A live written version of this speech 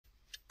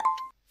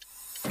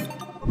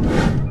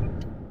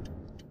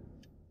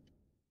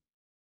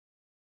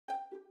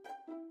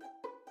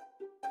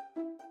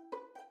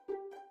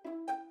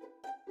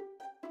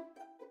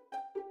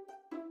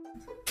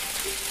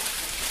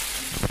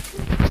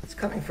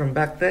coming from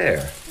back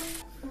there?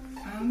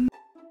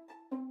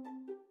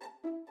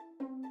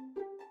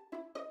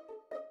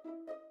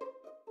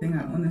 I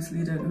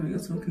honestly don't know what you're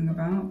talking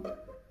about.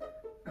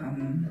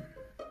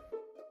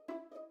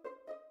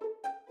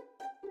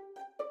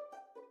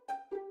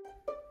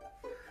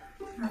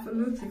 Have a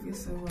look if you're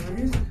so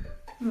worried.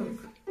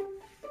 Look.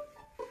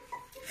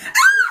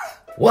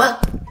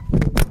 What?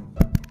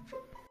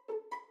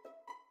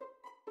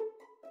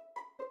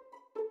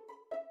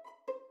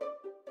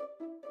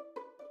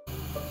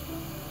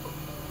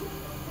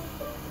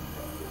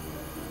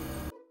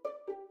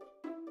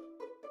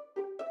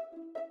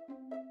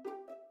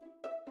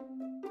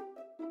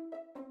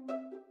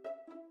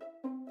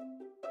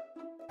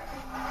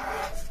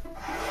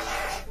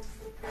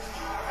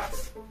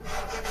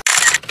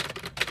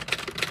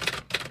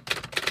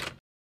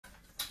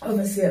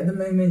 Obviously at the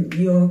moment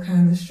you're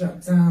kind of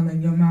strapped down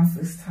and your mouth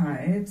is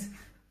tied,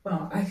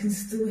 but I can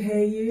still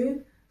hear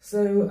you.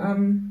 So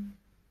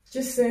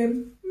just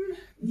say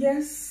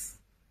yes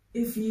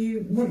if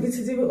you want me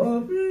to do it,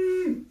 or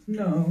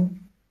no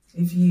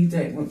if you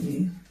don't want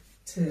me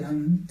to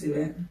do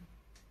it.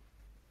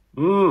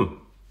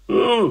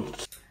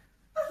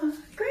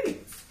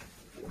 Great.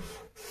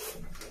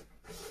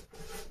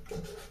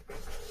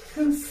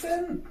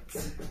 Consent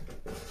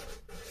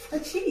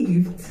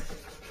achieved.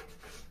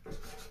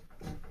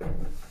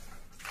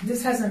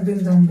 This hasn't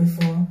been done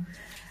before,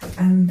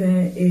 and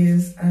there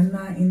is a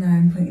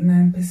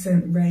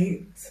 99.9%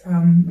 rate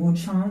or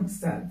chance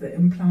that the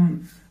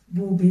implant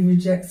will be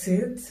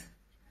rejected.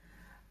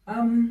 But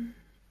I'm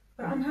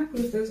happy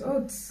with those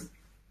odds.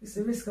 It's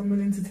a risk I'm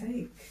willing to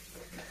take.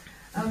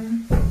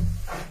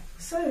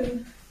 So,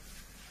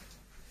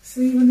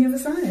 see you on the other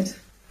side.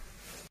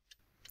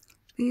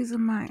 These are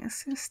my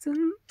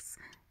assistants.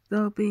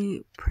 They'll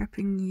be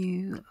prepping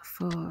you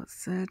for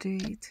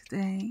surgery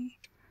today.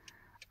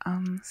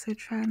 So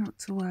try not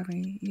to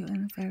worry, you're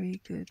in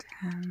very good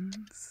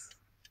hands.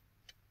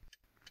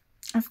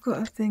 I've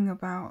got a thing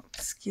about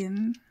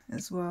skin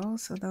as well,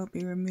 so they'll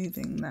be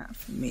removing that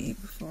for me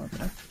before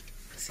the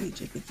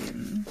procedure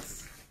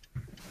begins.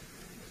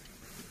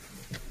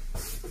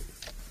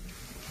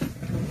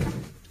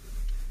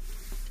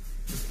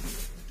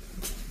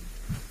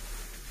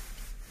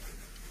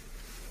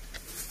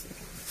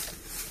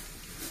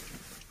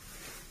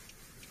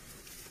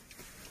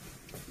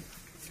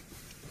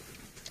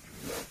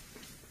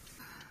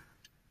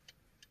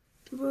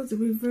 The world will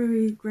be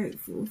very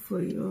grateful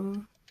for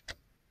your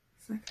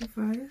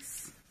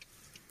sacrifice.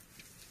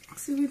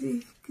 It's a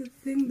really good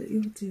thing that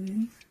you're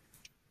doing.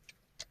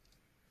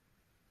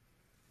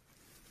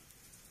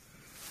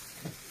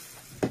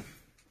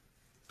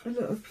 A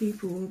lot of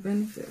people will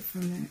benefit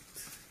from it.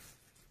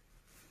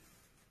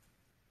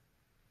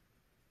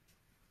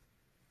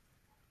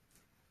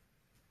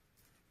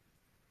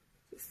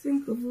 Just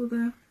think of all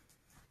the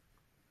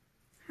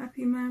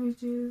happy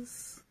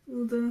marriages,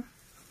 all the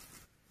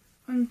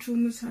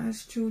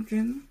untraumatized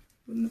children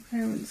when the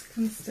parents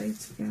can stay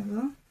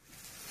together.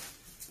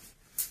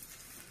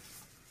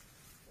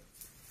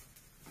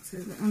 So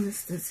the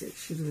anaesthetic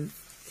should have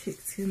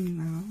kicked in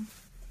now.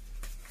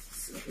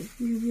 So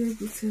you'll be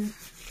able to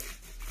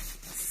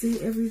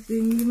see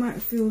everything. You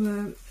might feel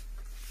a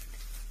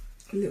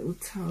little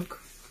tug,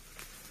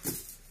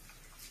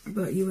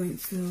 but you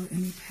won't feel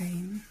any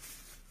pain.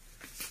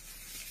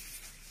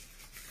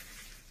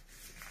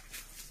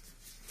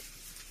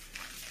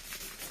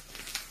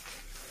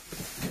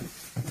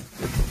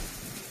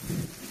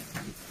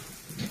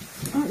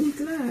 Aren't you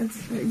glad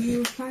that you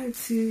replied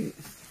to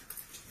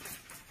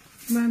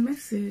my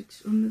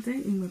message on the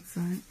dating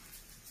website?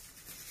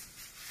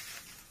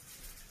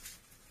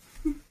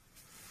 If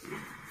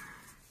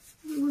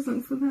it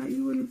wasn't for that,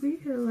 you wouldn't be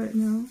here right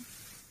now.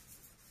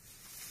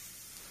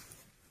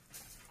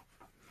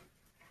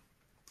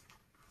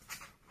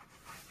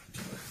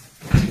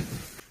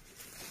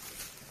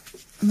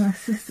 My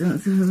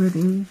assistants have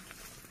already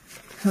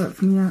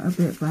helped me out a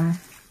bit by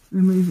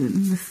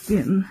removing the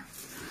skin.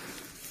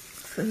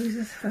 So we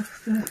just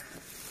have to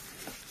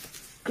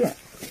get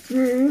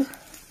through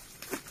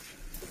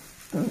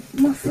the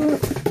muscle